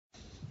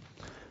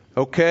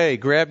Okay,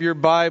 grab your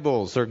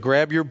Bibles or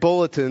grab your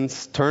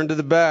bulletins, turn to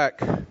the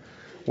back.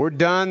 We're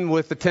done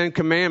with the Ten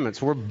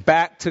Commandments. We're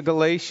back to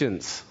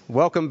Galatians.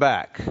 Welcome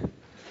back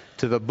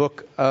to the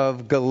book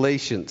of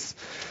Galatians.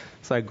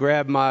 So I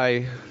grab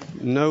my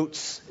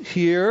notes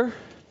here.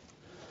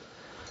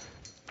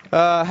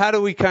 How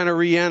do we kind of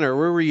re-enter?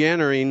 We're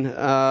re-entering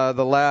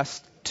the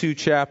last two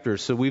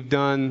chapters. So we've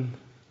done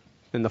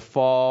in the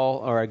fall,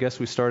 or I guess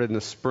we started in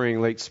the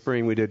spring, late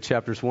spring, we did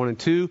chapters 1 and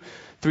 2,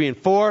 3 and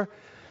 4.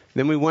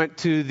 Then we went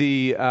to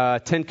the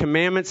Ten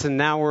Commandments, and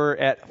now we're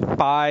at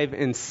 5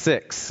 and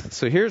 6.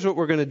 So here's what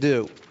we're going to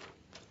do.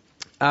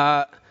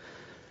 I'm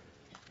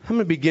going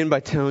to begin by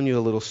telling you a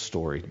little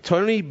story.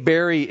 Tony,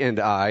 Barry, and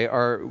I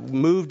are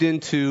moved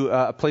into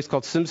a place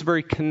called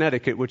Simsbury,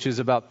 Connecticut, which is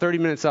about 30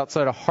 minutes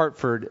outside of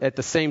Hartford at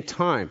the same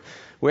time.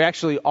 We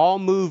actually all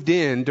moved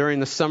in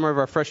during the summer of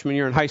our freshman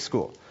year in high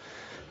school.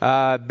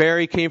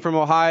 Barry came from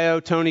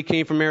Ohio. Tony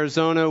came from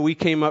Arizona. We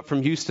came up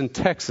from Houston,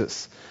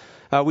 Texas.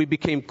 We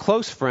became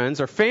close friends.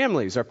 Our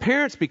families, our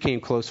parents became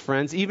close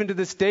friends. Even to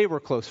this day, we're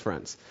close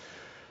friends.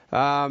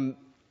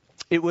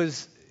 It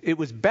was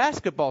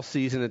basketball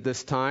season at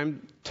this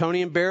time.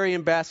 Tony and Barry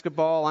in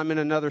basketball. I'm in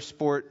another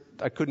sport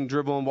I couldn't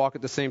dribble and walk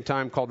at the same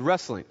time called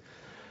wrestling.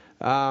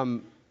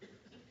 After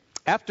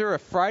a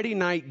Friday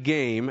night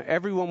game,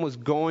 everyone was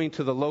going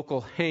to the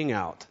local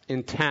hangout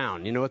in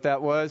town. You know what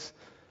that was?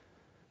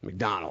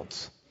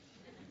 McDonald's.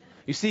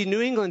 You see, New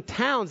England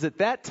towns at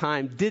that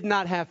time did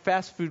not have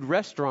fast food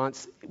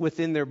restaurants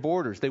within their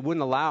borders. They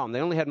wouldn't allow them.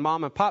 They only had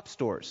mom and pop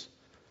stores.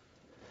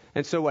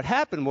 And so what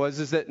happened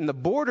was that in the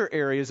border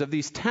areas of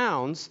these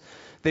towns,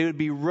 they would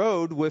be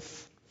rode with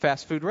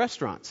fast food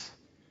restaurants.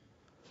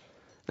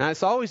 Now,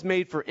 it's always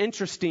made for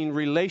interesting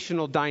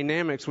relational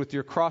dynamics with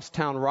your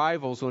crosstown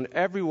rivals when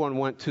everyone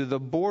went to the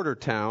border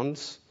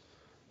towns'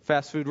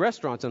 fast food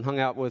restaurants and hung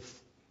out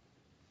with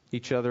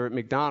each other at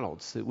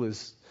McDonald's. It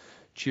was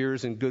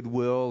cheers and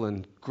goodwill,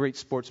 and great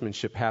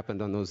sportsmanship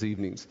happened on those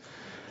evenings.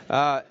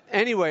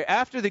 Anyway,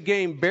 after the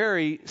game,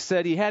 Barry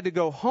said he had to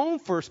go home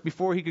first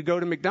before he could go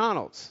to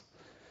McDonald's.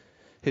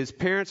 His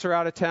parents are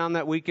out of town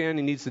that weekend.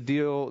 He needs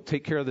to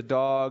take care of the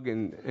dog,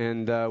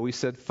 and we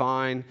said,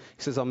 fine.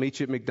 He says, I'll meet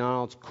you at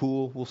McDonald's.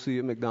 Cool, we'll see you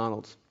at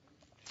McDonald's.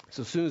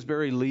 So as soon as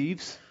Barry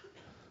leaves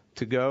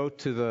to go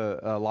to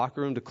the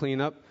locker room to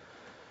clean up,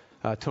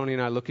 Tony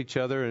and I look at each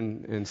other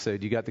and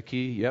said, you got the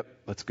key? Yep,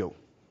 let's go.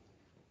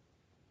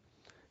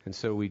 And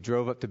so we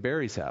drove up to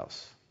Barry's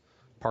house,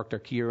 parked our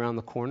key around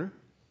the corner,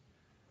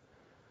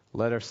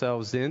 let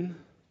ourselves in,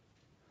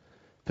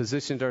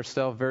 positioned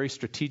ourselves very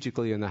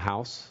strategically in the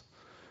house.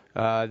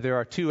 There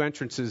are three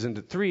entrances in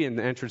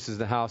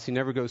the house. He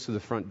never goes through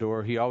the front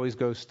door. He always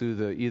goes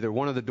through either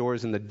one of the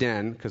doors in the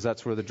den, because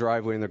that's where the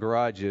driveway and the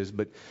garage is.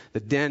 But the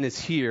den is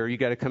here. You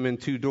got to come in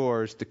two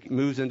doors. It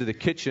moves into the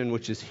kitchen,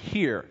 which is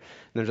here. And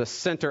there's a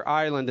center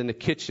island in the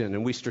kitchen,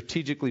 and we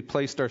strategically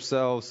placed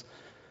ourselves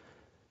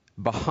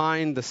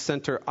behind the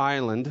center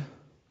island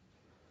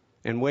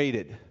and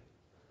waited.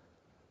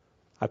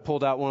 I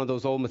pulled out one of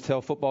those old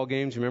Mattel football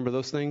games. You remember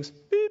those things?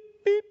 Beep,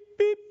 beep,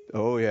 beep.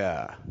 Oh,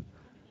 yeah.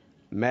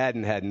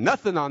 Madden had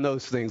nothing on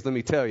those things, let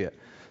me tell you.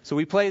 So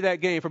we played that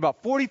game. For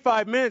about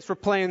 45 minutes, we're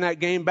playing that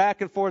game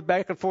back and forth,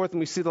 and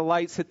we see the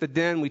lights hit the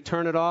den. We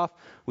turn it off.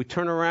 We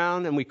turn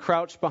around, and we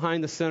crouch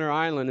behind the center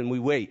island, and we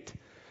wait.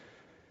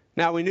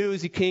 Now, we knew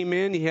as he came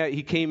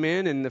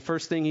in, and the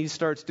first thing he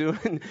starts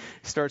doing,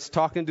 starts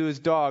talking to his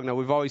dog. Now,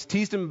 we've always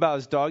teased him about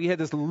his dog. He had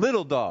this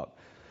little dog.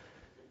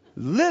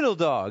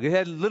 It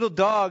had a little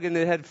dog, and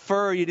it had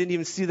fur. You didn't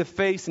even see the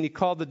face, and he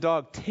called the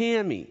dog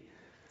Tammy.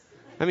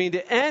 I mean,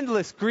 the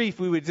endless grief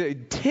we would say,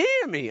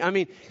 Tammy. I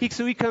mean,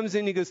 so he comes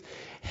in, he goes,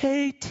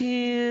 hey,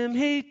 Tim,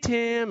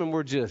 and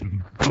we're just,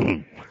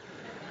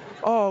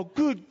 oh,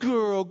 good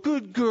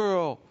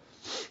girl.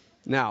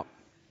 Now,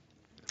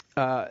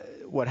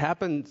 what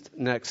happened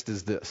next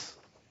is this,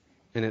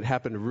 and it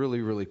happened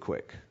really, really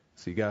quick,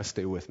 so you got to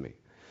stay with me.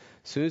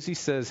 As soon as he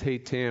says, hey,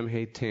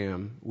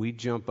 Tam, we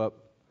jump up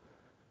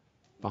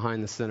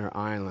behind the center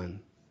island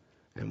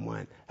and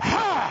went,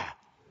 ha!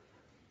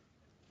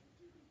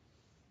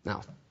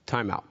 Now,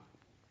 time out.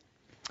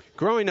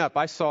 Growing up,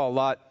 I saw a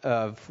lot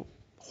of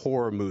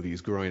horror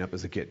movies growing up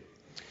as a kid.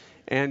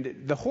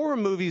 And the horror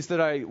movies that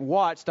I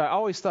watched, I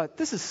always thought,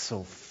 this is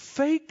so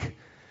fake.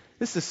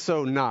 This is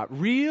so not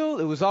real.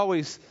 It was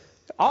always,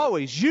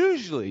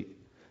 usually,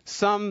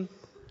 some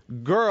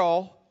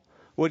girl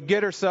would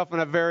get herself in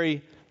a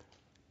very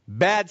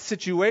bad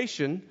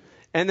situation,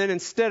 and then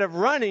instead of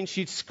running,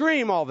 she'd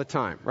scream all the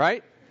time,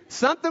 right?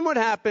 Something would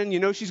happen. You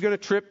know she's going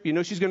to trip. You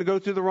know she's going to go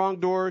through the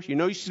wrong door. You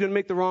know she's going to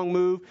make the wrong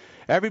move.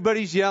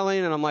 Everybody's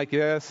yelling, and I'm like,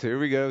 yes, here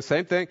we go,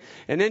 same thing.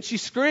 And then she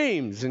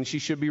screams, and she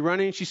should be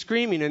running, and she's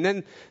screaming. And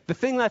then the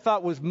thing I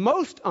thought was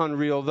most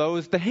unreal, though,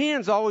 is the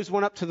hands always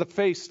went up to the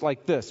face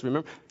like this,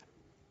 remember?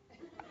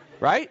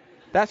 Right?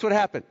 That's what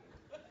happened.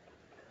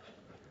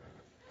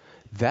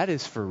 That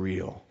is for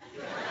real.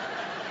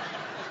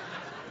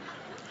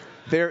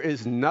 There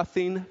is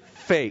nothing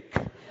fake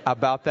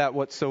about that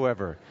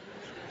whatsoever.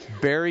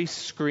 Barry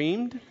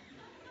screamed.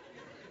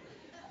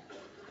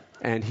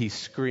 And he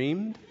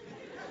screamed,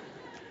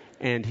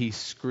 and he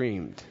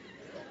screamed.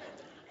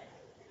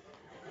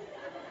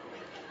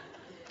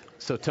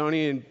 So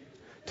Tony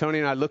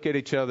and I look at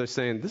each other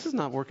saying, this is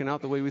not working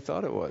out the way we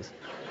thought it was.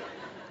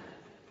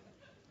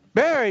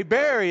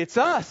 Barry, it's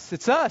us.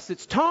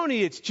 It's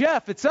Tony, it's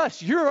Jeff, it's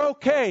us. You're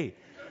okay.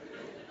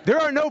 There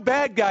are no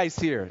bad guys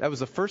here. That was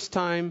the first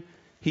time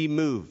he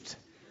moved.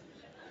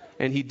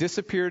 And he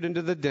disappeared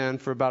into the den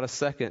for about a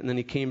second, and then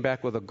he came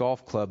back with a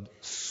golf club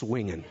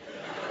swinging.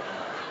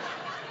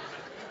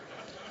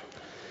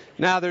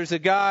 Now, there's a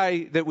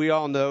guy that we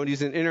all know, and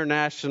he's an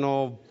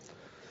international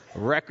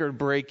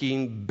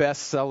record-breaking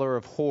bestseller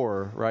of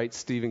horror, right?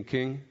 Stephen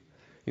King.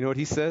 You know what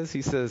he says?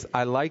 He says,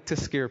 I like to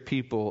scare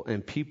people,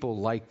 and people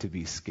like to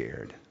be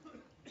scared.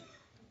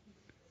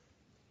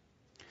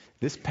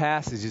 This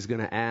passage is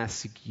going to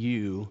ask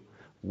you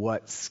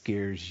what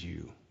scares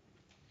you.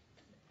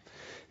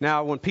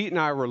 Now, when Pete and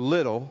I were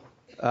little,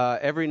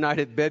 every night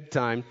at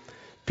bedtime,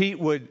 Pete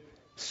would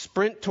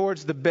sprint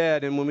towards the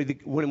bed, and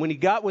when he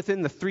got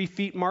within the 3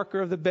 feet marker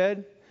of the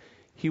bed,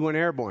 he went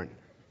airborne.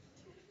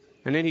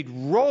 And then he'd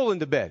roll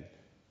into bed.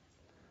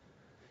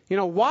 You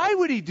know, why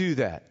would he do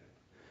that?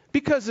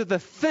 Because of the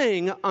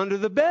thing under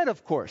the bed,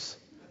 of course.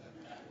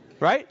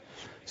 Right?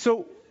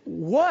 So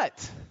what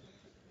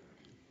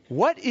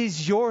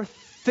is your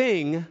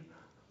thing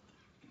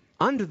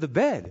under the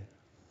bed?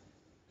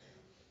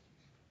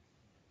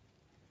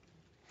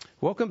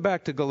 Welcome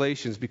back to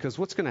Galatians, because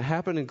what's going to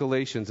happen in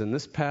Galatians in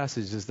this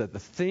passage is that the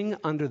thing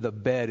under the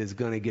bed is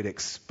going to get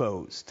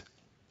exposed.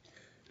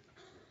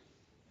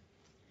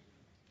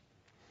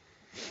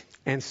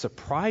 And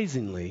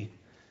surprisingly,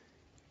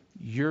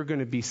 you're going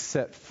to be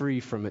set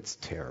free from its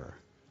terror.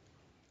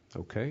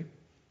 Okay?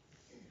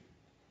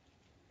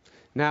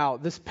 Now,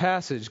 this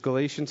passage,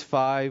 Galatians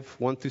 5,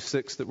 1 through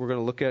 6, that we're going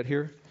to look at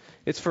here,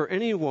 it's for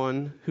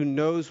anyone who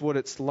knows what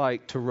it's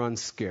like to run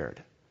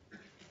scared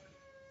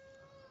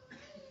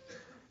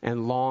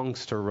and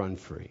longs to run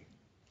free.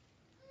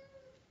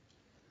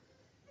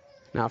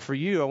 Now, for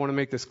you, I want to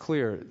make this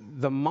clear.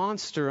 The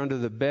monster under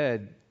the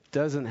bed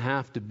doesn't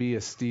have to be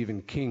a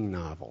Stephen King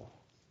novel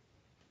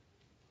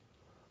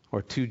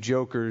or 2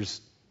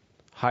 jokers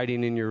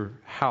hiding in your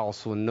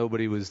house when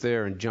nobody was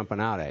there and jumping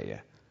out at you.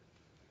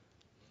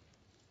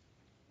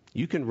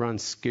 You can run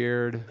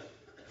scared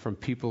from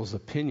people's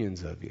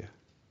opinions of you.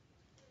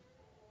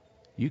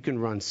 You can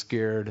run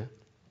scared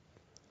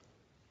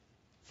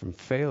from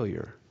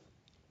failure.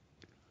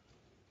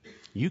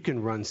 You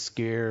can run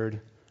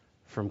scared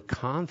from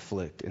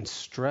conflict and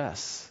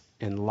stress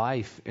in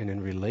life and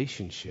in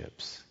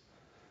relationships.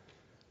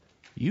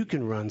 You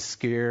can run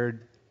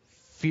scared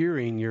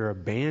fearing you're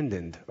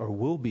abandoned or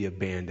will be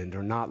abandoned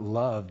or not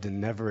loved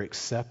and never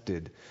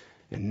accepted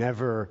and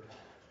never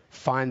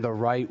find the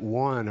right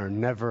one or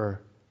never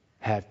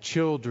have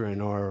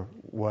children or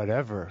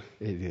whatever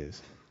it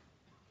is.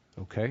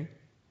 Okay?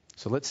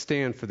 So let's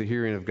stand for the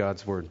hearing of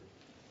God's word.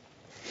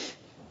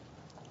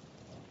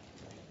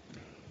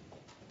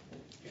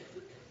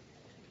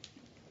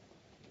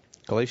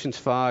 Galatians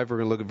 5, we're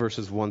going to look at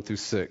verses 1 through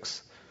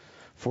 6.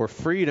 For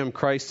freedom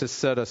Christ has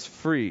set us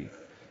free.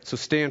 So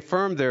stand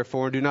firm,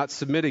 therefore, and do not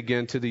submit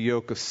again to the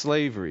yoke of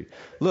slavery.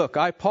 Look,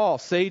 I, Paul,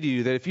 say to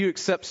you that if you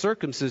accept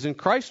circumcision,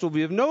 Christ will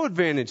be of no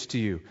advantage to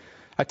you.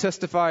 I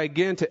testify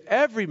again to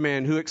every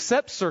man who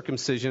accepts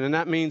circumcision, and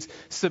that means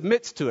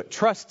submits to it,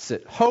 trusts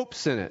it,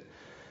 hopes in it,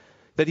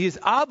 that he is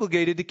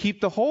obligated to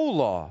keep the whole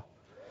law.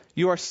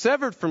 You are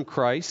severed from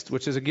Christ,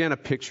 which is again a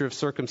picture of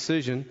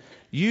circumcision,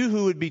 you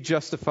who would be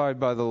justified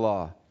by the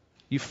law.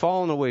 You've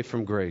fallen away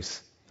from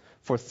grace.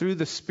 For through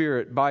the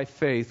Spirit, by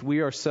faith,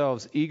 we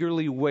ourselves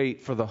eagerly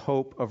wait for the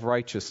hope of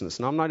righteousness.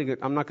 Now, I'm not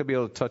going to be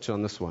able to touch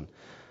on this one.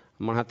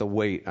 I'm going to have to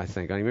wait, I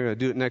think. I'm going to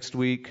do it next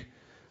week.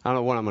 I don't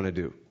know what I'm going to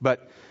do.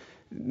 But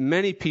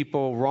many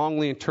people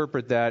wrongly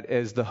interpret that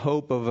as the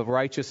hope of a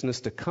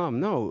righteousness to come.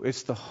 No,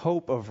 it's the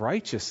hope of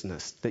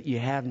righteousness that you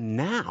have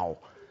now.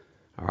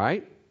 All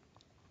right?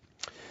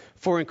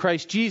 For in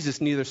Christ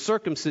Jesus, neither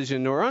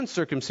circumcision nor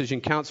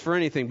uncircumcision counts for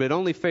anything, but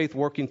only faith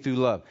working through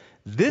love.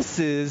 This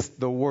is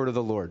the word of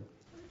the Lord.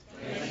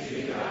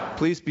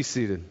 Please be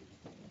seated.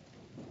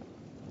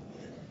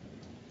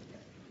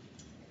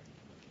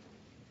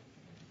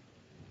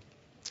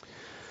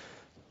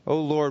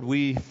 Oh Lord,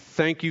 we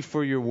thank you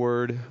for your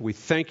word. We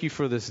thank you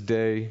for this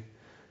day.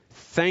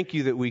 Thank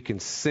you that we can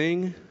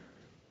sing.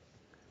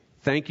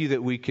 Thank you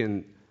that we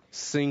can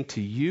sing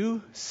to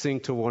you, sing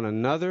to one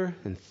another,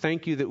 and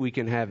thank you that we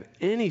can have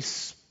any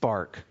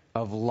spark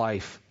of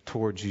life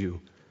towards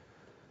you.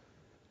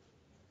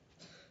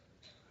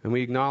 And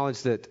we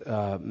acknowledge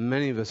that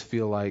many of us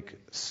feel like,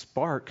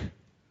 spark,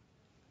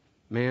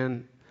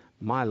 man,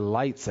 my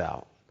light's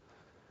out.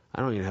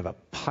 I don't even have a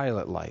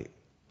pilot light.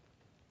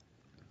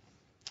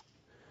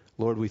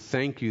 Lord, we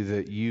thank you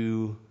that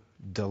you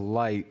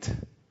delight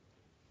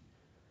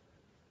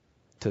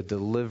to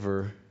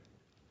deliver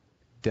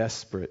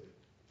desperate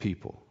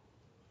people.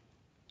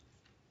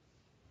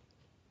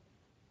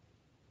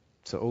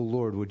 So, oh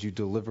Lord, would you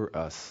deliver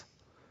us?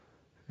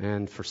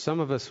 And for some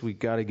of us, we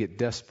got to get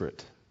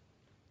desperate.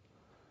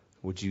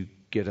 would you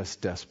get us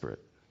desperate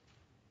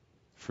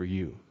for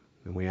you?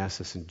 And we ask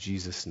this in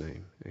Jesus'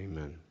 name.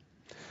 Amen.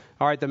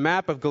 All right, the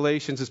map of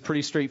Galatians is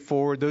pretty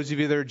straightforward. Those of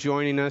you that are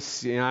joining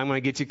us, I'm going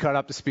to get you caught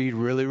up to speed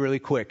really, really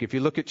quick. If you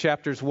look at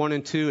chapters 1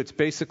 and 2, it's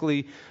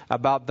basically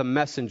about the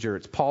messenger.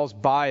 It's Paul's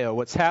bio.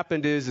 What's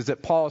happened is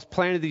that Paul has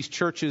planted these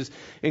churches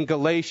in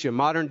Galatia,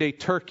 modern-day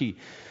Turkey.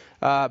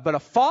 But a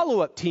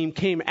follow-up team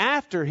came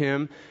after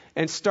him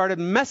and started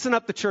messing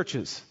up the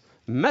churches,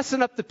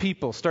 messing up the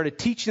people, started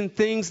teaching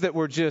things that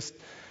were just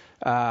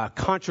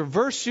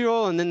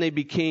controversial, and then they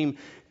became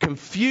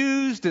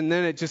confused, and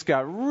then it just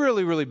got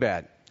really, really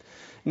bad.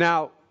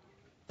 Now,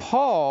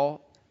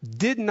 Paul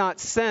did not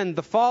send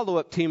the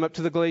follow-up team up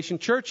to the Galatian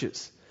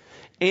churches.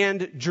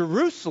 And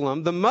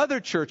Jerusalem, the mother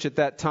church at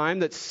that time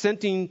that's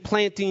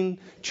planting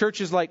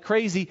churches like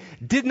crazy,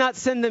 did not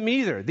send them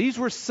either. These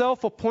were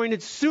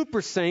self-appointed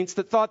super saints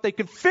that thought they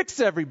could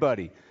fix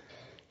everybody.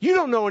 You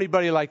don't know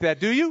anybody like that,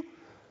 do you?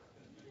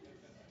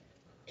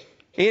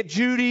 Aunt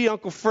Judy,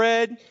 Uncle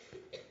Fred,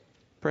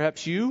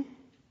 perhaps you,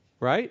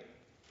 right?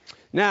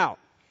 Now,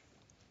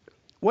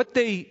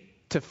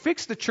 to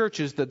fix the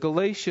churches, the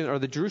Galatian or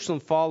the Jerusalem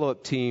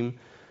follow-up team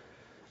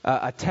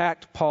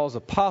attacked Paul's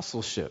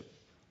apostleship.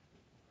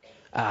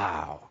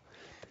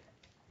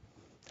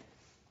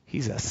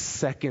 He's a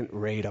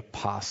second-rate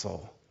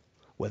apostle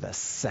with a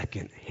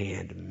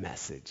second-hand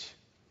message.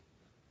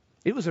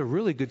 It was a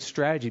really good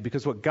strategy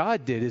because what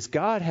God did is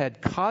God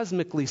had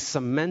cosmically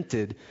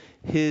cemented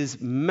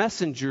his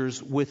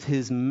messengers with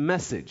his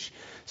message.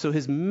 So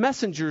his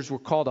messengers were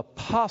called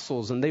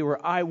apostles, and they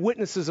were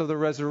eyewitnesses of the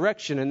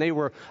resurrection, and they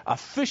were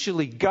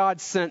officially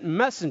God-sent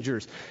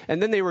messengers.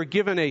 And then they were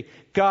given a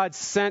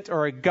God-sent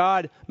or a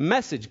God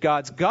message,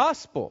 God's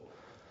gospel,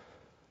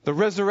 the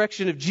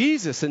resurrection of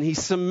Jesus, and he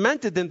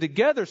cemented them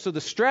together. So the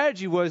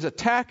strategy was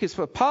attack his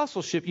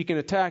apostleship, you can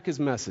attack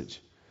his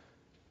message.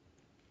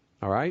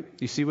 All right?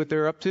 You see what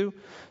they're up to?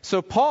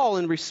 So Paul,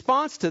 in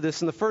response to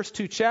this in the first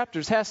 2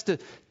 chapters, has to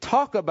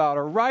talk about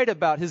or write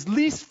about his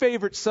least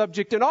favorite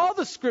subject in all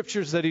the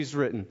scriptures that he's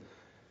written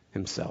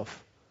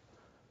himself.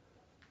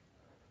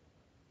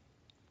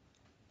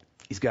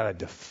 He's got to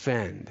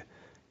defend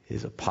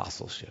his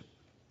apostleship.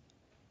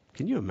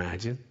 Can you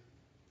imagine?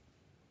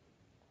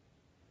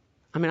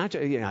 I mean,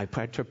 I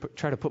try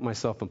to put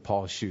myself in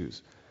Paul's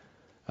shoes.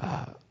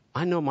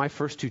 I know my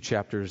first 2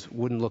 chapters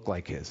wouldn't look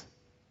like his.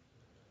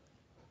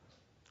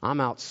 I'm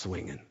out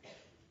swinging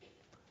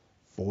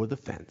for the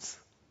fence.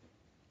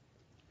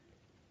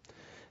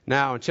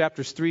 Now, in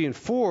chapters 3 and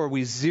 4,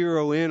 we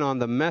zero in on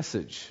the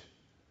message.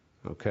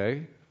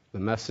 Okay? The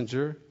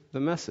messenger, the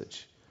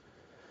message.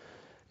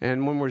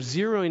 And when we're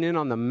zeroing in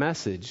on the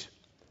message,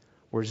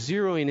 we're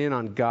zeroing in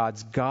on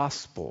God's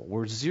gospel.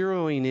 We're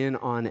zeroing in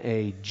on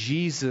a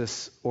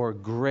Jesus or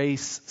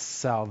grace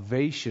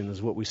salvation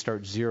is what we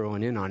start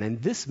zeroing in on.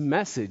 And this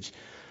message,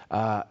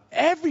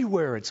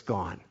 everywhere it's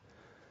gone.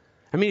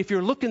 I mean, if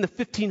you're looking the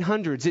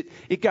 1500s,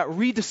 it got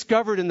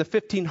rediscovered in the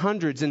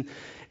 1500s,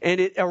 and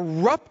it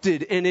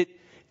erupted, and it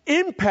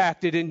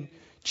impacted and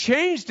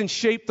changed and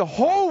shaped the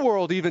whole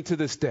world even to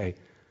this day.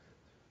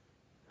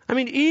 I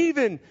mean,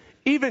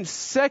 even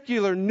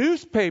secular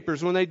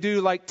newspapers, when they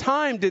do, like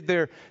Time did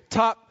their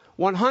top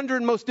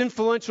 100 most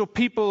influential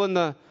people in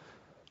the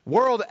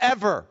world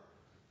ever,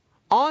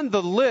 on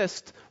the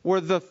list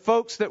were the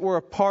folks that were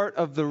a part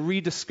of the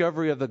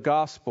rediscovery of the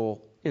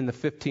gospel in the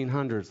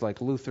 1500s, like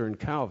Luther and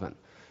Calvin.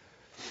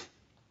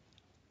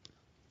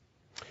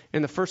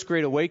 In the First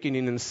Great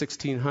Awakening in the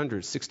 1600s,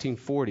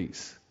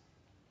 1640s,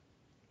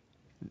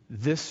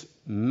 this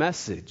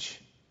message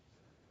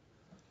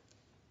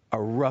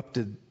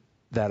erupted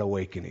that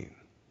awakening.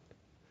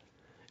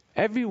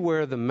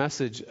 Everywhere the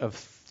message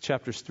of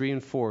chapters 3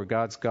 and 4,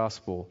 God's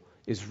gospel,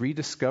 is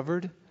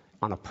rediscovered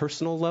on a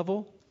personal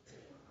level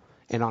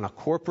and on a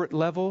corporate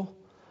level,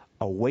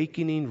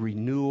 awakening,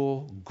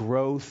 renewal,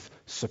 growth,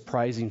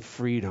 surprising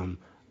freedom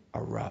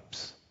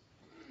erupts.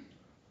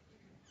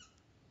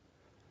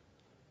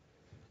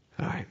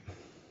 All right.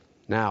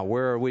 Now,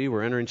 where are we?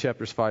 We're entering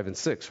chapters 5 and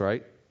 6,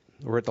 right?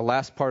 We're at the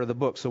last part of the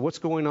book. So what's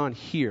going on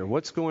here?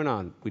 What's going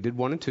on? We did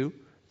 1 and 2,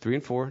 3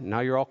 and 4.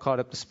 Now you're all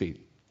caught up to speed.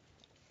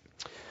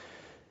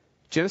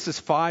 Genesis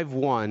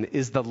 5:1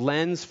 is the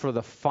lens for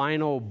the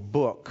final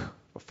book,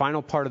 the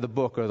final part of the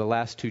book, or the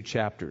last 2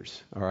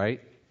 chapters, all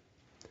right?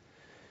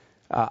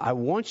 I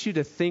want you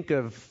to think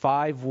of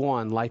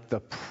 5:1 like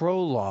the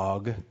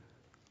prologue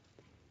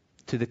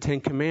to the 10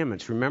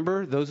 Commandments.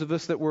 Remember, those of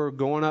us that were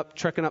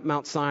trekking up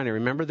Mount Sinai,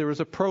 remember there was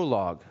a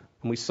prologue.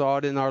 And we saw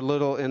it in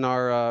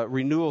our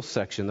renewal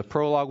section. The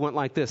prologue went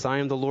like this: I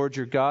am the Lord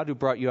your God who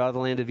brought you out of the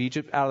land of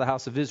Egypt, out of the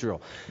house of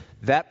Israel.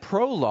 That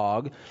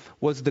prologue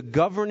was the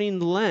governing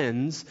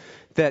lens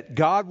that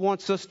God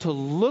wants us to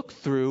look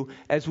through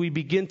as we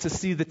begin to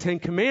see the 10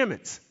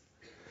 Commandments.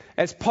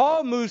 As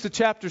Paul moves to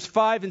chapters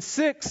 5 and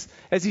 6,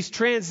 as he's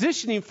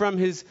transitioning from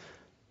his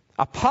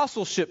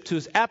apostleship to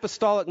his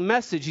apostolic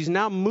message, he's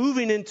now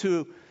moving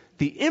into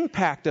the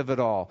impact of it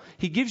all.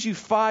 He gives you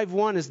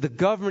 5:1 as the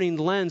governing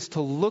lens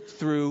to look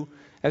through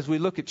as we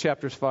look at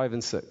chapters 5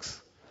 and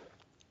 6.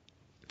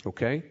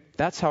 Okay?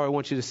 That's how I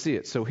want you to see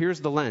it. So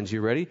here's the lens.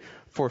 You ready?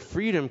 For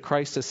freedom,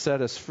 Christ has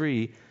set us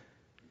free.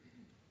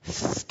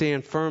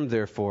 Stand firm,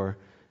 therefore,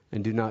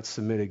 and do not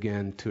submit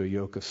again to a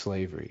yoke of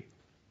slavery.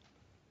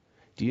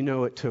 Do you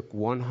know it took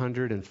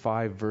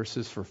 105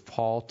 verses for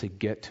Paul to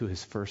get to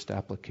his first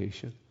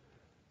application?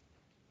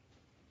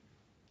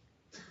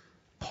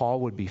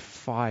 Paul would be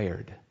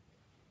fired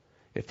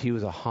if he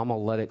was a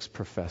homiletics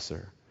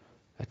professor,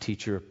 a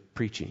teacher of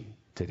preaching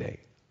today.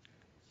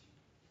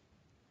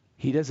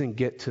 He doesn't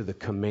get to the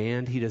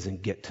command. He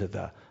doesn't get to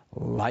the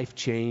life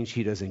change.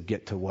 He doesn't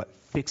get to what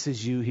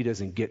fixes you. He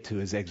doesn't get to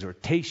his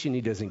exhortation.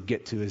 He doesn't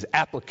get to his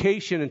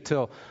application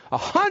until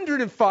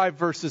 105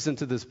 verses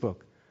into this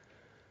book.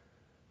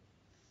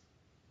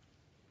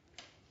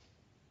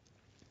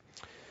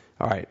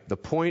 All right, the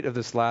point of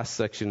this last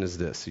section is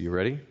this. Are you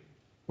ready?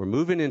 We're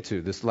moving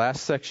into this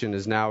last section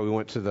is now we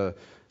went to the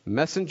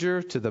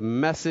messenger, to the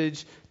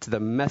message, to the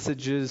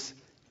message's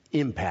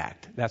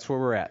impact. That's where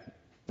we're at.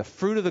 The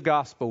fruit of the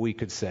gospel, we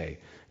could say.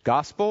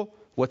 Gospel,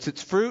 what's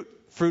its fruit?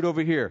 Fruit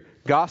over here.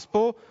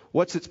 Gospel,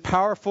 what's its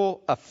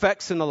powerful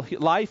effects in the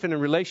life and in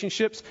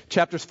relationships?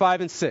 Chapters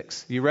 5 and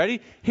 6. You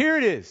ready? Here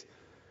it is.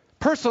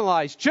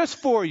 Personalized just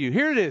for you.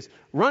 Here it is.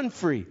 Run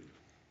free.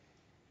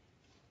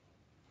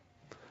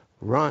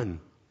 Run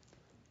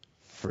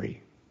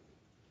free.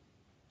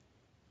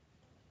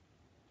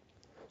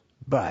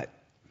 But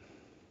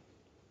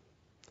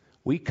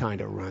we kind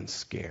of run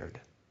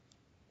scared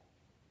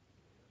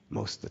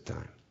most of the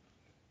time.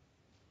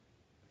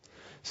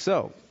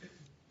 So,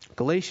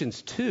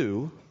 Galatians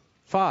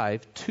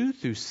 2:5, 2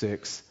 through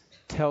 6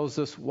 tells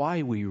us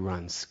why we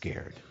run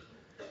scared.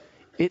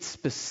 It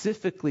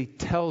specifically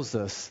tells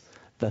us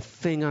the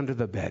thing under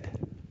the bed.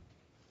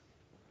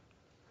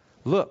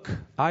 Look,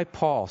 I,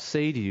 Paul,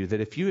 say to you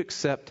that if you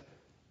accept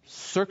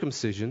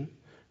circumcision,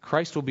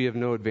 Christ will be of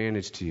no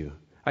advantage to you.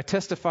 I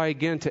testify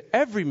again to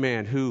every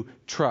man who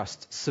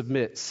trusts,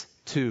 submits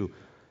to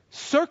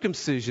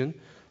circumcision,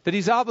 that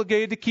he's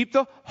obligated to keep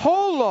the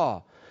whole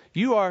law.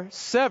 You are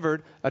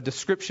severed, a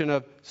description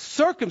of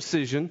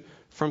circumcision,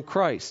 from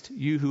Christ.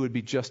 You who would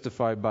be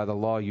justified by the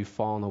law, you've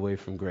fallen away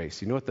from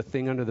grace. You know what the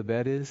thing under the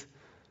bed is?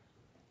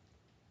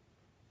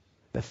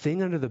 The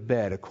thing under the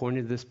bed,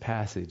 according to this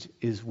passage,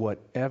 is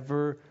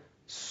whatever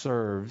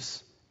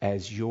serves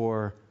as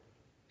your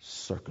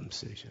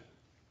circumcision.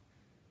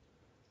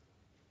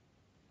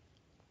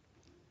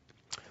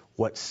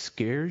 What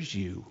scares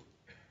you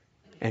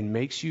and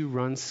makes you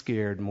run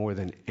scared more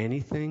than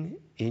anything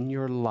in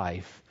your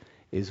life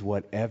is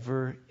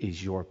whatever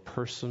is your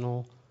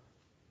personal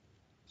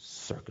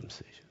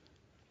circumcision.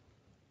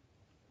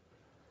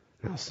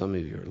 Now, some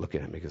of you are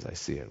looking at me because I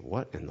see it.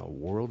 What in the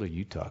world are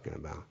you talking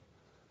about?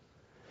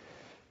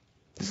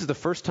 This is the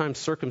first time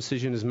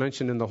circumcision is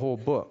mentioned in the whole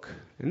book.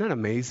 Isn't that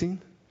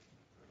amazing?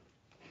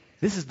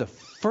 This is the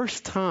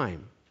first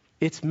time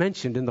it's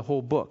mentioned in the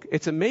whole book.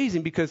 It's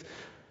amazing because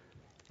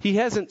he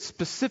hasn't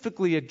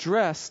specifically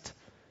addressed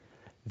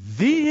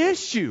the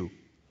issue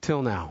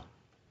till now.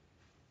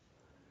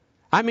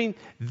 I mean,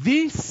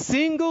 the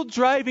single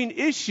driving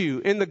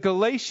issue in the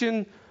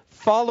Galatian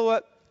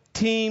follow-up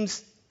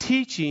team's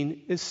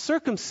teaching is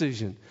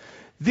circumcision.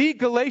 The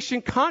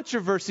Galatian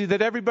controversy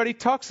that everybody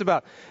talks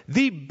about.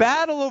 The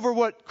battle over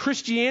what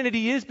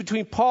Christianity is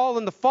between Paul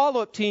and the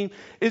follow-up team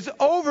is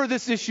over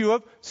this issue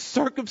of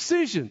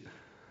circumcision.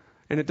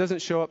 And it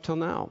doesn't show up till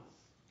now.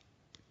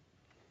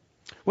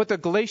 What the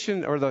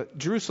Galatian or the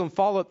Jerusalem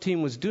follow-up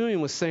team was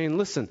doing was saying,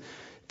 listen,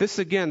 this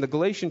again, the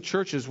Galatian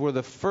churches were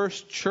the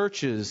first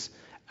churches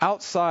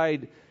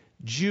outside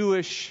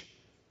Jewish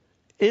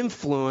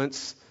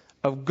influence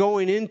of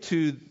going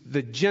into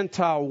the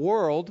Gentile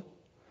world.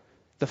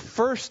 The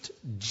first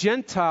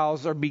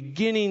Gentiles are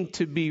beginning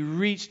to be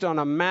reached on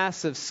a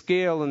massive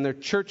scale, and their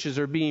churches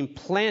are being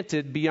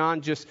planted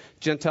beyond just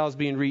Gentiles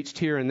being reached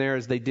here and there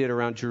as they did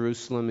around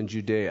Jerusalem and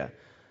Judea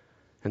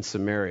and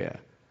Samaria.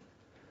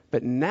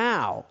 But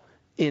now,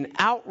 in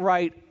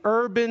outright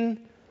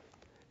urban,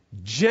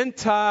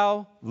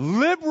 Gentile,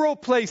 liberal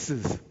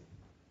places,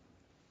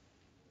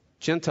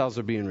 Gentiles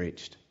are being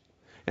reached.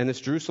 And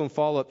this Jerusalem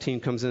follow-up team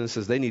comes in and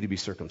says they need to be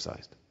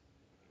circumcised.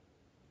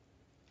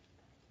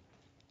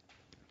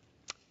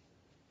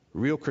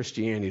 Real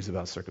Christianity is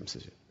about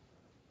circumcision.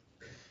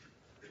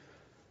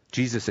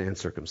 Jesus and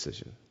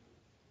circumcision.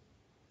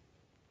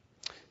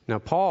 Now,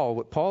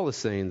 what Paul is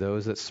saying, though,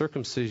 is that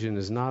circumcision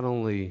is not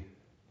only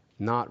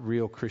not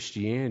real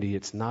Christianity,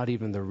 it's not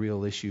even the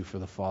real issue for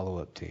the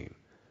follow-up team.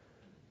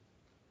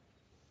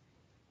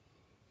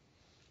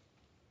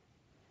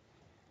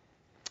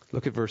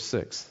 Look at verse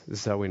 6. This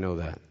is how we know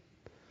that.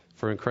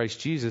 For in Christ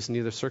Jesus,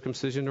 neither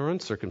circumcision nor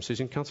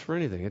uncircumcision counts for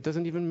anything. It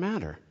doesn't even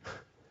matter.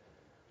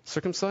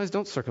 Circumcise,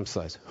 don't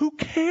circumcise. Who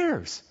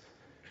cares?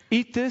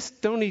 Eat this,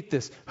 don't eat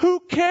this. Who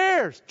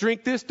cares?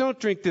 Drink this, don't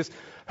drink this.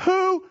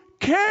 Who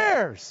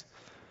cares?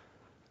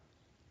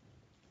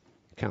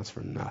 It counts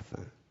for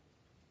nothing.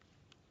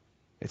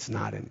 It's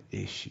not an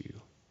issue.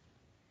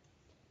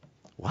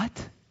 What?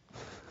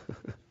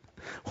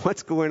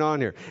 What's going on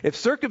here? If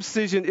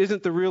circumcision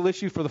isn't the real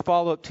issue for the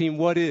follow-up team,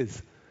 what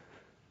is?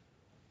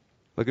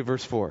 Look at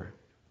verse 4.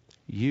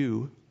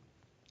 You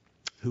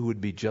who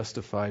would be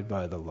justified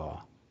by the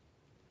law.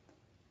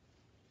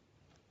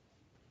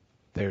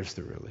 There's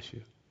the real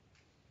issue.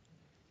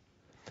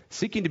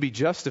 Seeking to be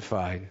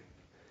justified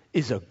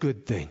is a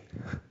good thing.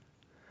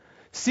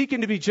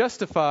 Seeking to be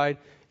justified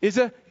is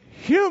a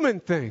human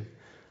thing.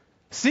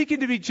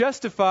 Seeking to be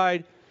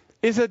justified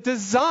is a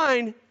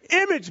design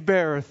image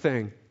bearer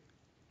thing.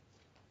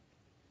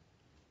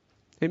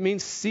 It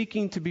means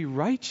seeking to be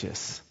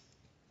righteous.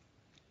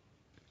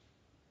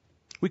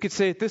 We could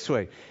say it this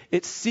way.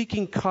 It's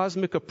seeking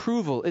cosmic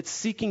approval. It's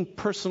seeking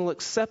personal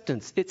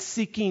acceptance. It's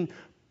seeking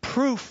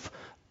proof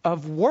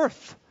of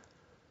worth.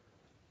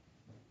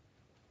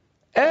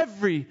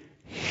 Every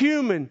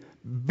human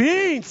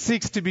being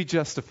seeks to be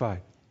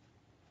justified.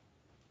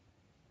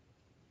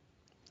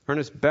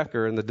 Ernest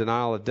Becker in The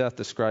Denial of Death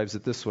describes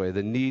it this way: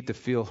 the need to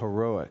feel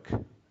heroic.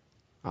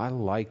 I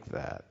like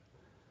that.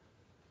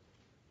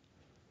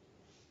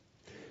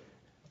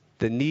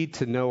 The need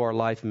to know our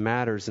life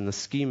matters in the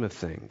scheme of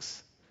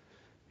things.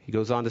 He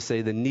goes on to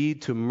say the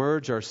need to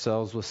merge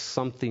ourselves with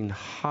something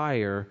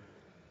higher,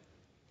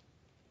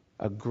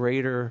 a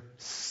greater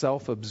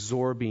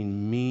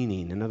self-absorbing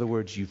meaning. In other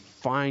words, you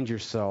find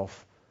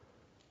yourself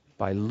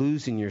by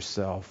losing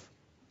yourself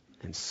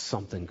in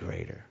something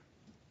greater.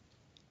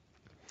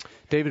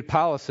 David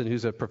Powlison,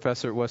 who's a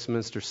professor at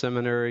Westminster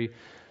Seminary,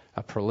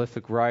 a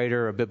prolific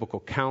writer, a biblical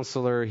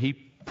counselor, he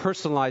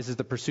personalizes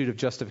the pursuit of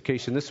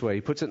justification this way.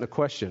 He puts it in the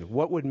question,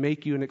 what would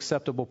make you an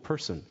acceptable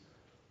person?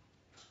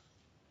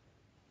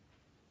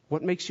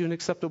 What makes you an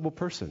acceptable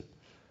person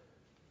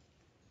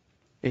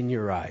in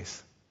your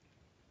eyes?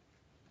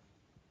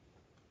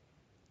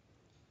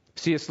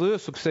 C.S.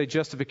 Lewis would say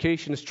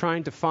justification is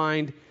trying to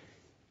find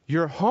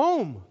your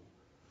home.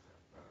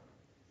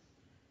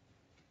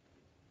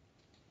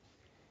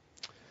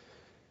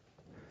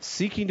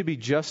 Seeking to be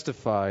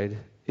justified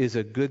is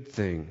a good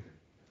thing.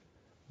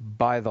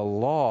 By the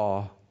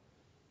law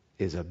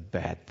is a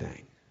bad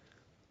thing.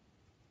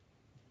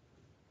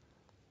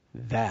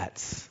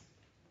 That's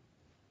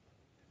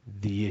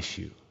the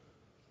issue.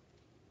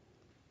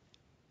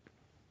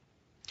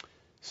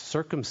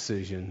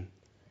 Circumcision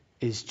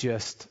is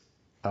just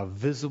a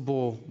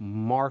visible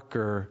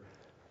marker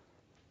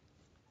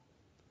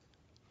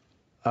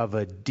of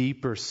a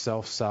deeper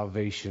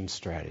self-salvation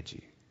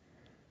strategy.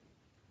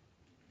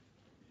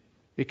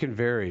 It can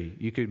vary.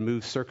 You could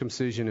move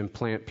circumcision and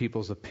plant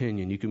people's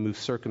opinion. You can move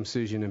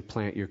circumcision and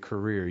plant your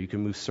career. You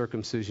can move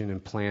circumcision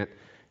and plant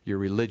your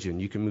religion.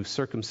 You can move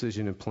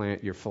circumcision and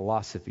plant your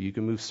philosophy. You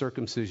can move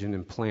circumcision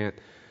and plant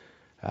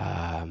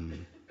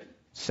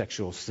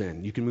sexual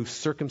sin. You can move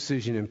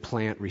circumcision and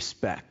plant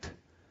respect.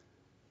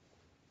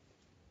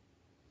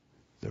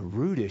 The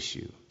root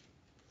issue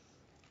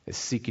is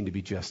seeking to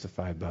be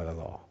justified by the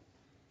law.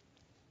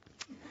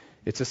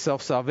 It's a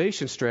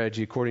self-salvation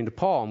strategy according to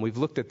Paul, and we've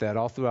looked at that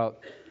all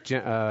throughout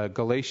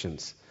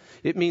Galatians.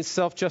 It means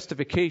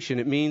self-justification.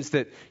 It means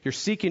that you're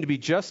seeking to be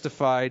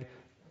justified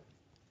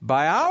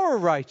by our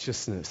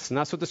righteousness. And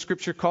that's what the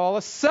Scripture calls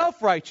us,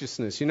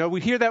 self-righteousness. You know, we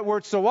hear that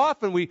word so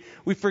often, we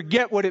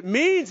forget what it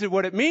means. And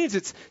what it means,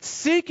 it's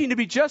seeking to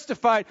be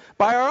justified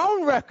by our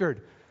own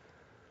record,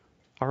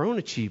 our own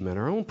achievement,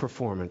 our own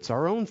performance,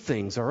 our own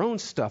things, our own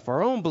stuff,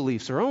 our own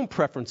beliefs, our own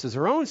preferences,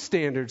 our own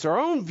standards, our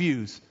own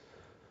views.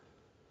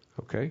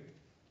 Okay?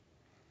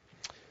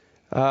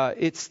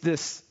 It's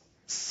this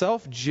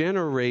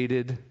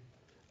self-generated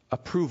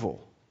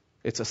approval.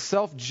 It's a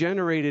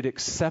self-generated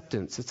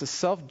acceptance. It's a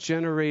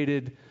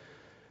self-generated,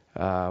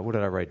 what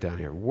did I write down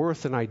here?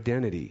 Worth and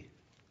identity.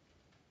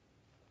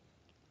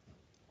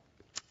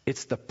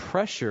 It's the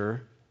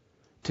pressure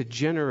to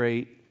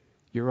generate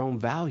your own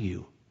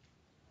value.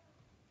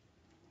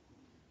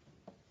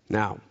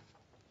 Now,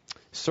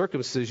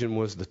 circumcision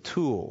was the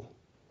tool.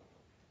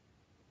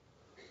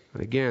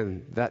 And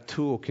again, that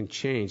tool can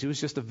change. It was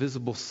just a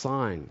visible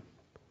sign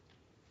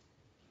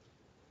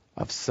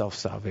of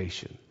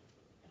self-salvation.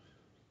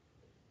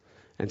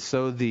 And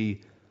so the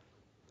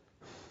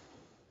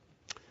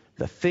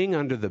thing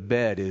under the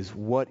bed is,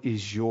 what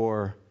is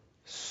your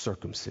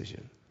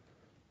circumcision?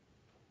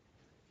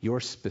 Your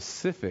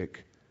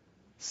specific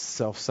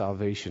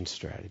self-salvation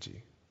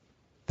strategy.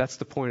 That's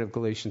the point of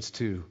Galatians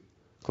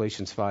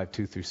 5,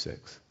 2 through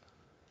 6.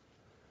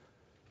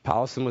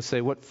 Powlison would say,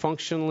 what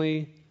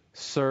functionally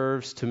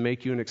serves to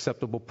make you an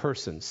acceptable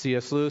person?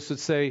 C.S. Lewis would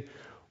say,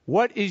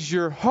 what is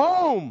your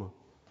home,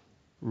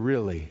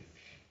 really?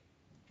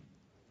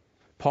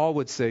 Paul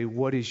would say,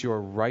 what is your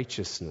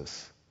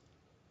righteousness,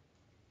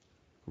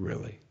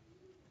 really?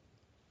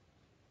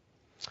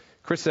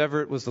 Chris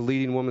Evert was the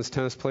leading women's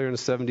tennis player in the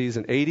 70s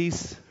and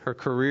 80s. Her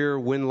career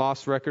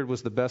win-loss record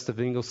was the best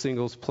of English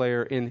singles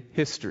player in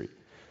history.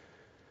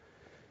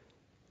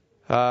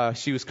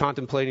 She was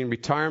contemplating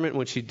retirement.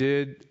 When she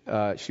did,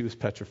 she was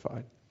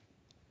petrified.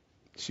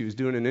 She was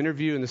doing an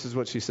interview, and this is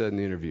what she said in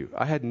the interview.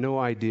 I had no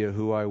idea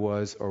who I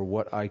was or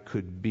what I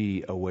could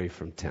be away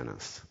from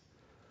tennis.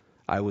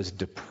 I was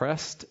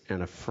depressed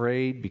and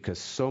afraid because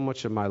so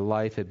much of my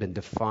life had been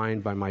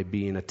defined by my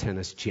being a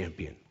tennis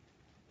champion.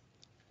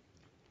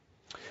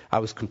 I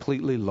was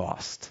completely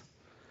lost.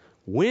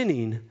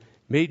 Winning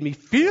made me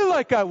feel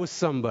like I was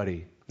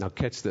somebody. Now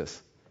catch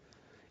this.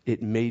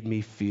 It made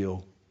me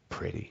feel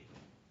pretty.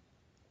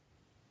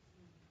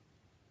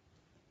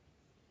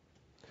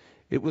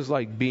 It was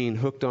like being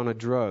hooked on a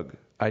drug.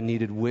 I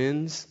needed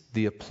wins,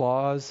 the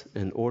applause,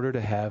 in order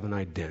to have an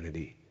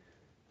identity.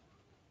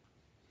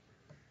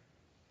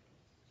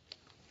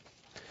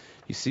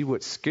 You see,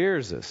 what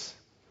scares us,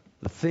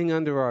 the thing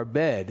under our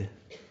bed,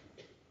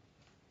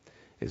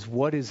 is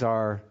what is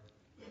our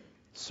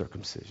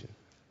circumcision?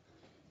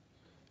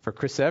 For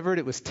Chris Everett,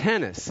 it was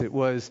tennis. It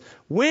was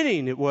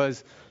winning. It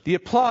was the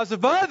applause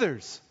of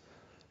others.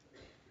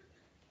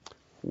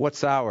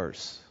 What's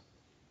ours?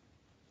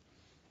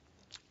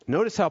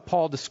 Notice how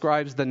Paul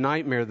describes the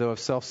nightmare, though, of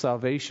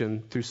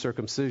self-salvation through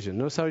circumcision.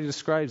 Notice how he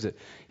describes it.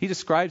 He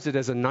describes it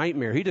as a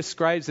nightmare. He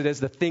describes it as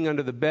the thing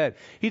under the bed.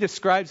 He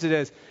describes it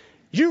as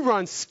you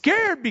run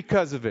scared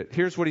because of it.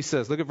 Here's what he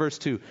says. Look at verse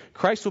 2.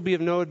 Christ will be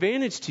of no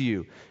advantage to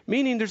you,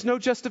 meaning there's no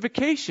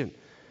justification.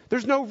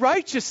 There's no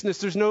righteousness.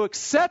 There's no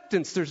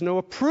acceptance. There's no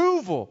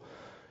approval.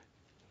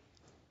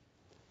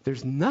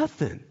 There's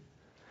nothing.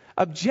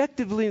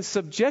 Objectively and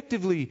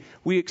subjectively,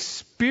 we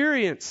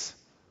experience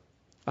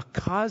a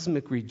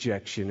cosmic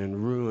rejection and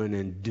ruin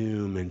and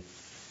doom and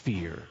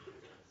fear.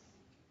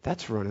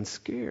 That's running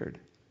scared.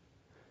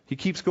 He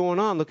keeps going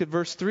on. Look at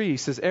verse 3. He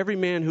says, every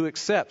man who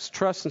accepts,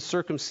 trusts, and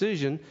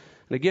circumcision,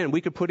 and again,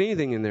 we could put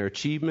anything in there,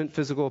 achievement,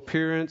 physical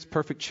appearance,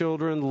 perfect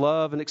children,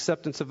 love and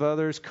acceptance of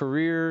others,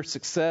 career,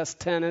 success,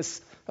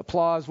 tennis,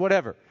 applause,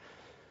 whatever.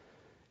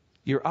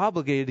 You're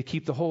obligated to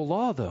keep the whole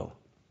law, though.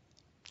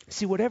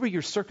 See, whatever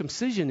your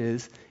circumcision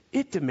is,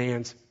 it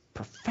demands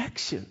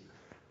perfection.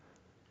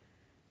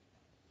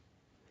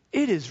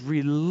 It is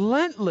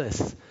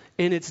relentless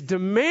in its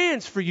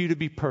demands for you to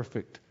be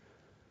perfect.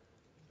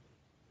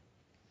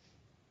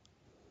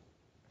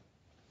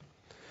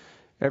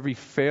 Every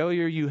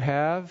failure you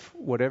have,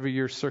 whatever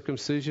your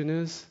circumcision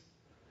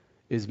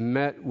is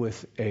met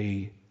with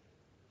a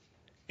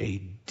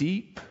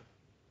deep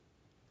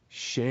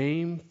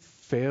shame,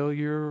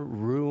 failure,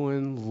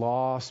 ruin,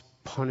 loss,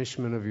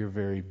 punishment of your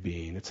very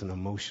being. It's an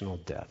emotional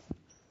death.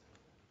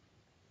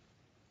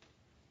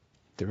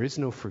 There is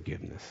no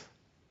forgiveness.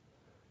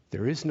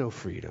 There is no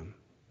freedom.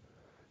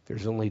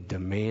 There's only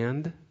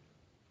demand,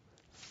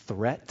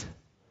 threat,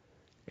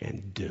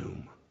 and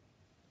doom.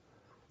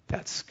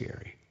 That's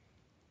scary.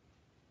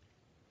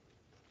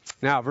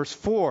 Now, verse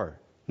 4,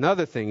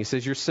 another thing. He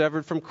says, you're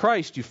severed from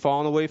Christ. You've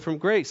fallen away from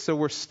grace. So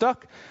we're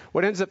stuck.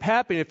 What ends up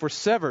happening if we're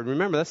severed?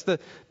 Remember, that's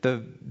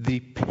the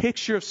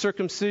picture of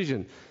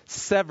circumcision.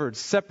 Severed,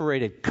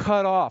 separated,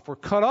 cut off. We're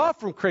cut off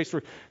from Christ.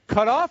 We're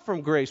cut off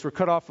from grace. We're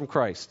cut off from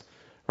Christ.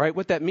 Right?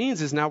 What that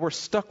means is now we're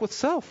stuck with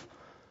self.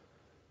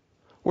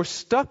 We're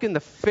stuck in the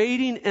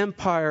fading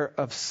empire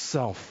of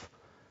self.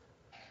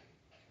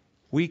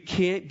 We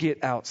can't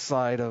get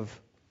outside of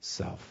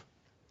self.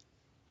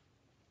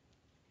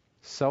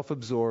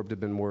 Self-absorbed have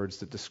been words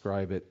that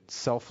describe it.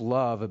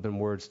 Self-love have been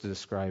words to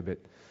describe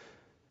it.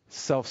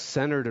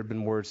 Self-centered have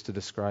been words to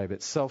describe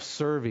it.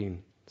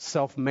 Self-serving,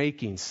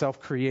 self-making,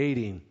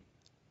 self-creating,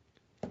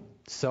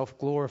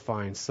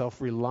 self-glorifying,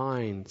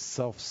 self-relying,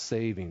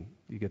 self-saving.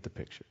 You get the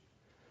picture.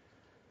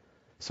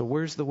 So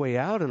where's the way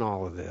out in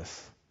all of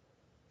this?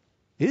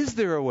 Is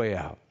there a way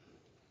out?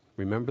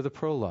 Remember the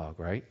prologue,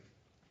 right?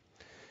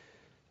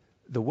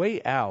 The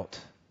way out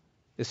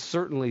is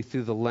certainly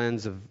through the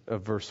lens of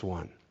verse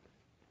 1.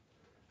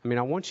 I mean,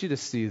 I want you to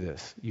see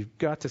this. You've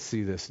got to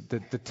see this.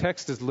 The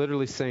text is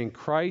literally saying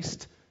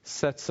Christ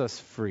sets us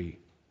free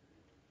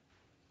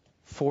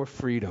for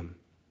freedom.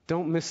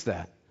 Don't miss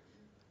that.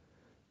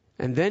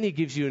 And then he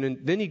gives you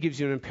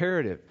an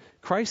imperative.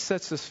 Christ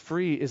sets us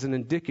free is an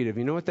indicative.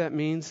 You know what that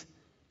means?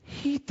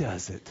 He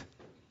does it.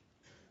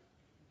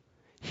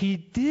 He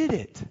did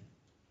it.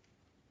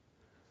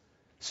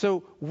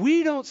 So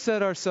we don't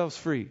set ourselves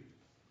free.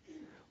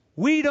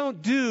 We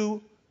don't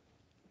do,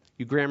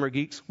 you grammar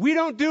geeks, we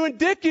don't do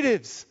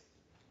indicatives.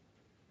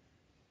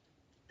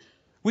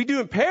 We do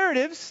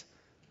imperatives.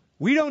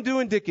 We don't do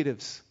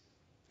indicatives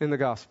in the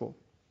gospel.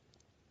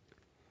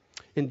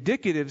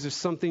 Indicatives is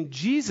something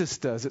Jesus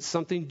does. It's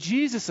something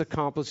Jesus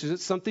accomplishes.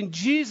 It's something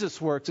Jesus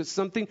works. It's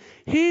something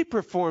He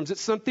performs.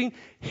 It's something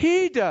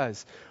He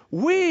does.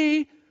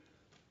 We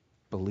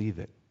believe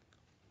it.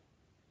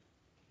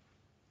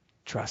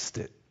 Trust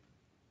it.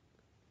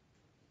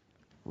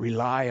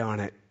 Rely on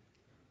it.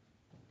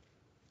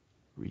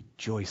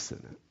 Rejoice in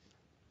it.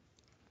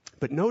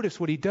 But notice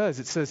what He does.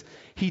 It says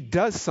He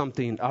does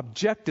something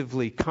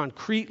objectively,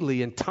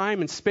 concretely, in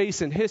time and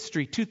space and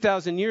history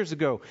 2,000 years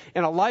ago,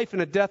 in a life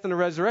and a death and a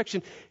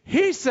resurrection.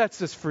 He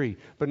sets us free.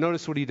 But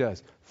notice what He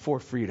does for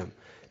freedom.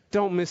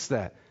 Don't miss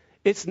that.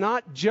 It's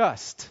not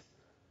just,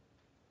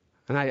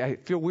 and I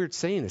feel weird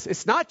saying this,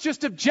 it's not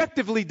just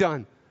objectively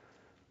done.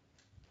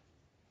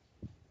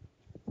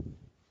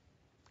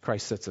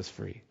 Christ sets us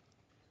free.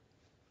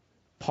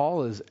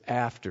 Paul is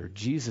after,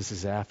 Jesus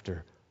is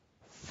after,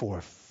 for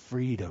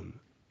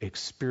freedom,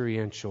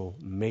 experiential,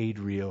 made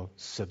real,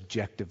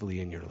 subjectively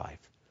in your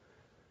life.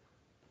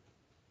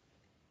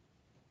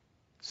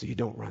 so you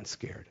don't run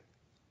scared.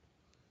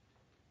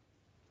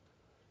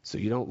 So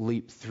you don't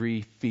leap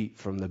 3 feet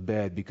from the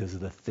bed because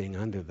of the thing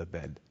under the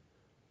bed.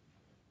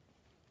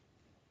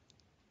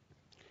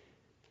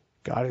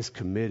 God is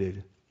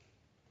committed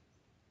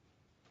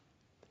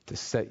to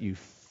set you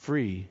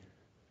free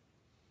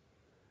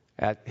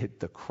at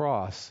the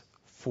cross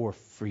for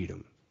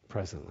freedom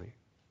presently.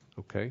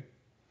 Okay?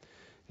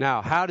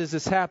 Now, how does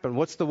this happen?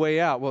 What's the way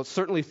out? Well, it's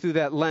certainly through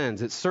that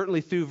lens. It's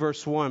certainly through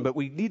verse 1, but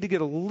we need to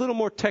get a little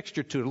more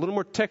texture to it, a little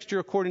more texture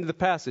according to the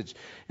passage,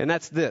 and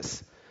that's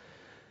this.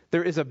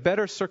 There is a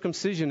better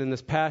circumcision in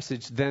this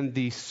passage than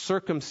the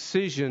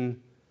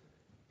circumcision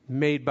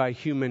made by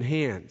human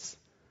hands,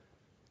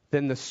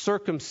 than the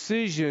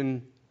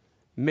circumcision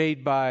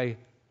made by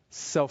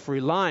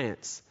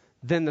self-reliance,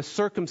 than the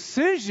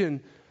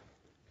circumcision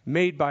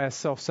made by a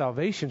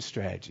self-salvation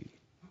strategy.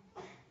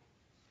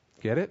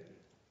 Get it?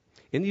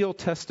 In the Old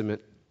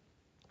Testament,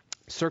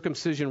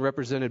 circumcision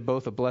represented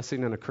both a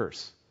blessing and a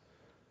curse.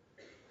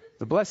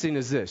 The blessing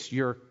is this: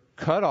 you're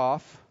cut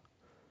off,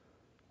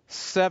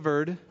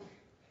 severed,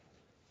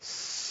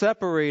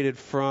 separated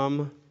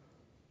from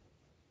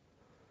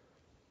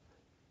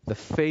the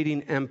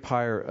fading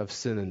empire of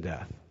sin and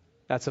death.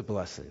 That's a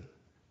blessing.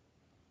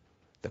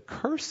 The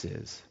curse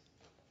is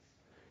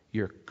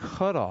you're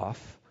cut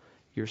off,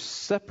 you're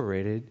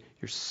separated,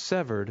 you're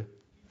severed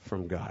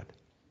from God.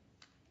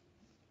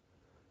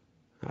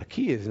 Now, the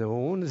key is,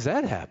 when does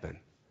that happen?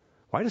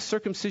 Why does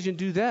circumcision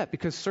do that?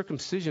 Because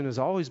circumcision has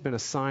always been a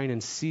sign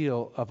and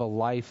seal of a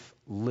life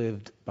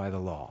lived by the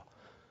law,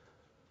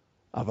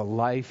 of a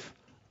life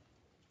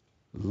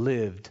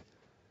lived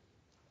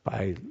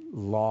by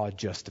law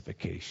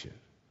justification.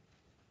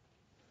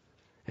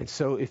 And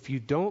so if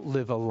you don't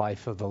live a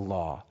life of the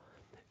law,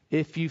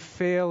 if you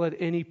fail at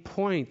any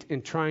point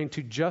in trying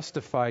to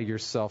justify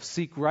yourself,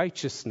 seek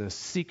righteousness,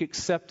 seek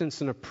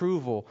acceptance and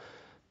approval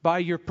by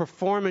your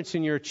performance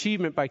and your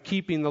achievement by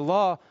keeping the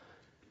law,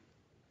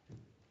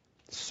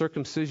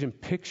 circumcision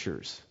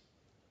pictures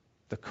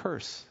the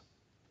curse.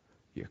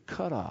 You're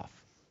cut off,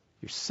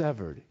 you're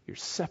severed, you're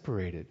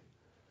separated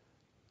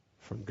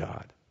from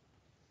God.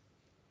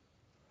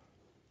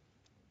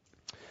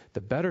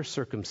 The better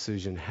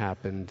circumcision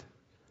happened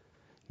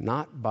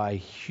not by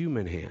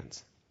human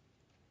hands,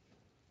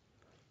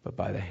 but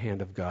by the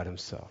hand of God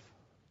himself.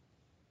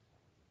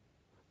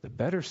 The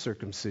better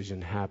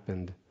circumcision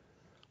happened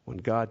when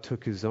God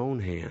took his own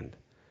hand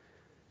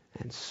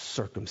and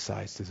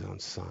circumcised his own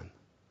son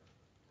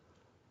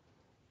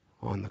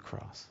on the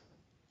cross.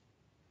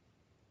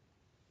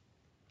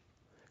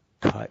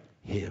 Cut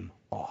him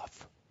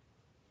off.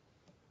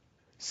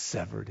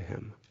 Severed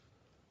him.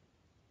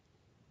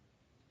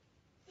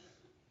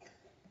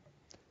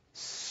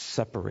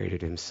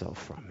 Separated himself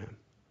from him.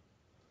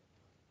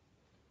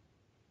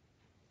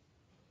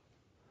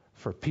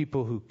 For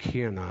people who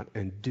cannot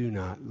and do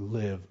not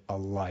live a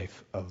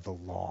life of the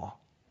law.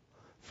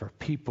 For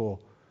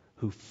people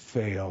who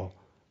fail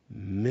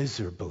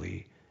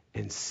miserably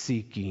in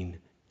seeking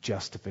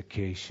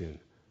justification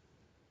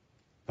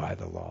by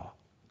the law.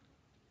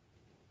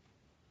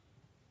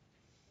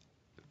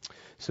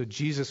 So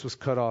Jesus was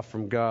cut off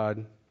from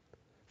God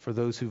for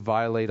those who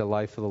violate a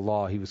life of the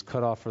law. He was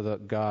cut off for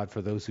God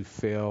for those who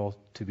fail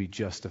to be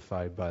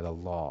justified by the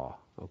law.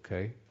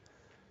 Okay?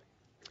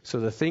 So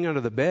the thing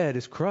under the bed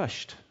is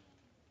crushed.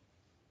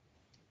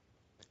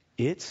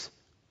 It's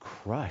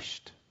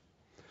crushed.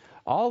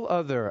 All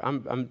other,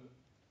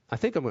 I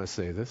think I'm going to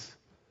say this.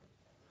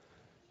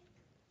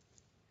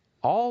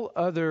 All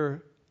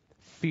other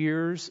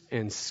fears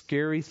and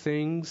scary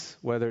things,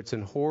 whether it's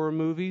in horror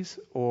movies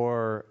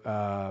or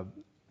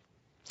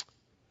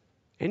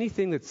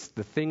anything that's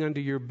the thing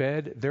under your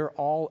bed, they're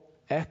all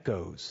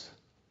echoes,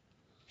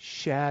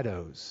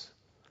 shadows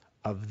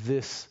of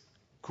this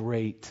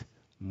great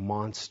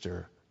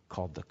monster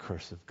called the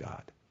curse of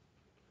God.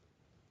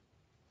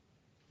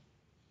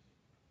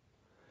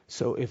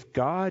 So if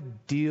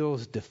God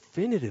deals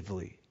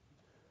definitively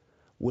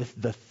with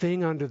the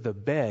thing under the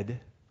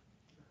bed,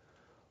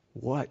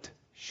 what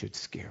should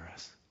scare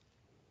us?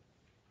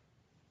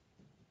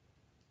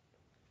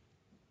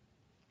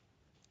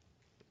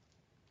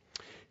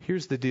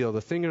 Here's the deal.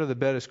 The thing under the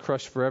bed is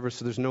crushed forever,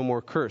 so there's no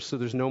more curse. So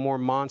there's no more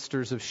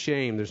monsters of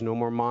shame. There's no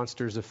more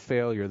monsters of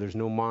failure. There's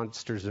no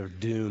monsters of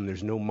doom.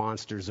 There's no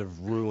monsters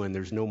of ruin.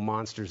 There's no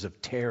monsters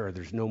of terror.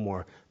 There's no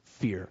more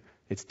fear.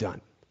 It's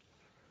done.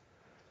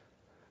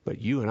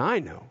 But you and I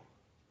know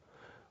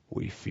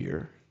we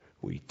fear,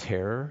 we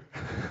terror.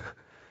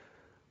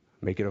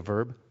 Make it a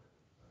verb.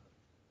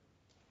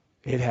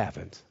 It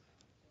happens.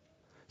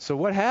 So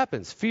what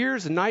happens?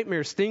 Fears and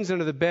nightmares, things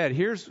under the bed.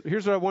 Here's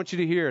what I want you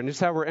to hear, and this is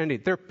how we're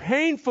ending. They're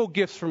painful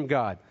gifts from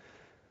God.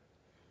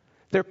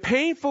 They're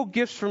painful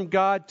gifts from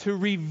God to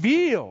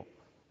reveal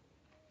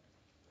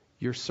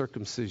your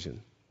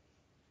circumcision.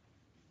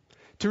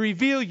 To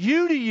reveal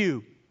you to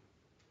you.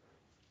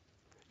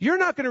 You're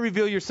not going to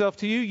reveal yourself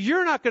to you.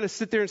 You're not going to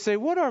sit there and say,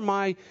 what are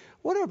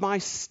my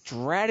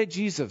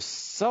strategies of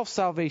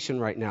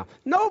self-salvation right now?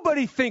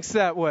 Nobody thinks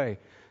that way.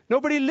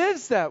 Nobody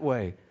lives that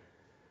way.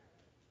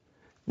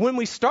 When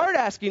we start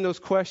asking those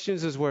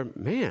questions is where,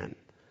 man,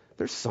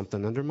 there's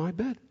something under my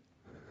bed.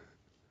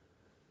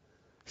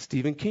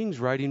 Stephen King's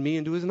writing me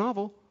into his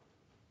novel.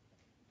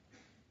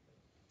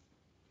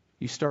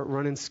 You start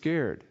running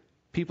scared.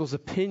 People's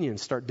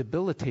opinions start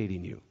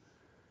debilitating you.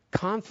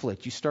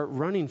 Conflict you start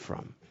running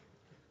from.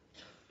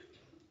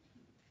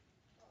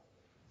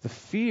 The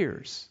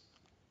fears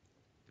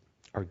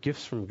are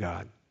gifts from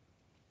God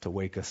to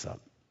wake us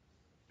up.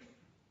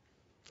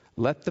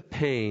 Let the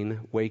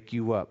pain wake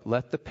you up.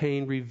 Let the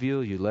pain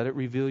reveal you. Let it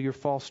reveal your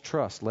false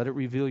trust. Let it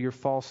reveal your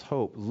false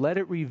hope. Let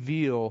it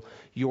reveal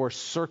your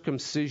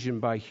circumcision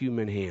by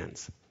human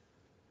hands.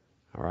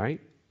 All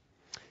right?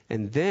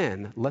 And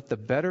then let the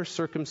better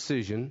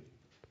circumcision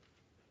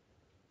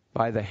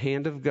by the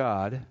hand of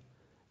God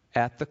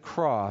at the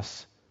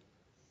cross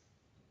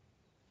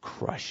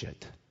crush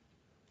it.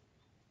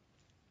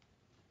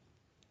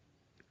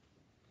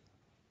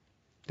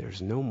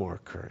 There's no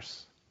more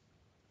curse.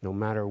 No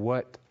matter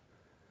what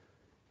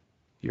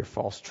your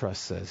false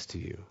trust says to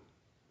you.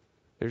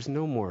 There's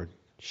no more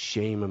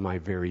shame in my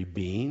very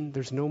being.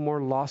 There's no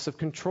more loss of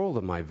control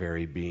of my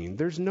very being.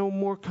 There's no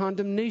more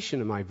condemnation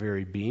of my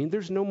very being.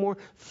 There's no more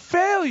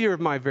failure of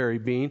my very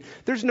being.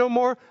 There's no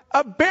more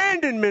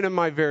abandonment of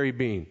my very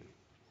being.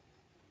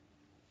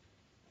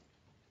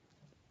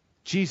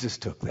 Jesus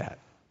took that.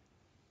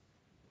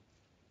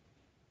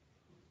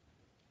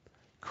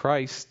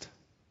 Christ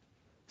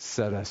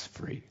set us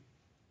free.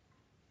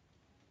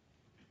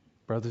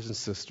 Brothers and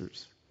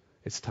sisters,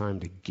 it's time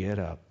to get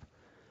up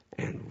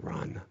and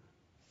run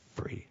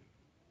free.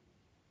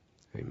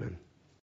 Amen.